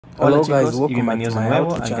Hello guys, welcome back to my how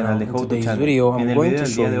to channel. In today's video, I'm going to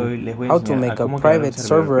show you how to make a private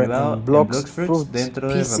server in Blox, Fruits,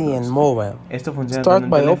 PC and mobile. Start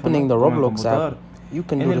by opening the Roblox app. You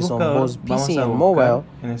can do this on both PC and mobile.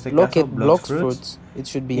 Locate Blox Fruits. It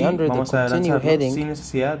should be under the continue heading.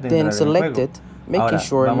 Then select it, making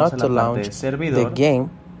sure not to launch the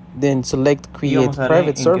game. Then select create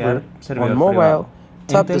private server on mobile.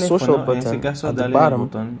 Tap the social button at the bottom,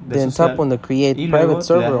 then tap on the create private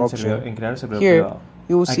server option. Here,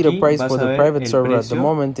 you will see the price for the private server at the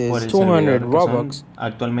moment is 200 Robux.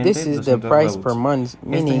 This is the price per month,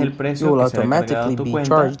 meaning you will automatically be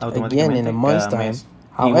charged again in a month's time.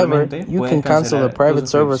 However, you can cancel the private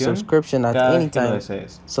server subscription at any time.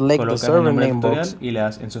 Select the server name box.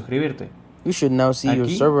 You should now see your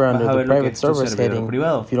server under the private servers heading.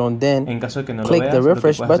 If you don't, then click the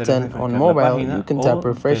refresh button on mobile. You can tap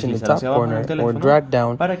refresh in the top corner or drag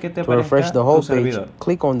down to refresh the whole page.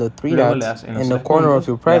 Click on the three dots in the corner of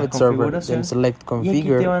your private server, then select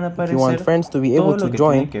configure. If you want friends to be able to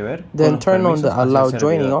join, then turn on the allow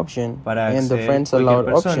joining option and the friends allowed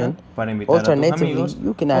option. Alternatively,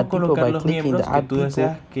 you can add people by clicking the add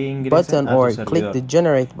people button or click the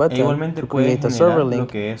generate button to create a server link.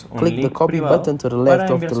 Click the copy button to the left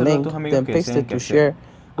of the link, then paste it to share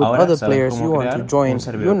with other players you want to join.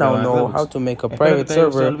 You now know how to make a private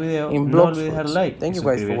server in Blox. Thank you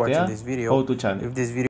guys for watching this video. If this video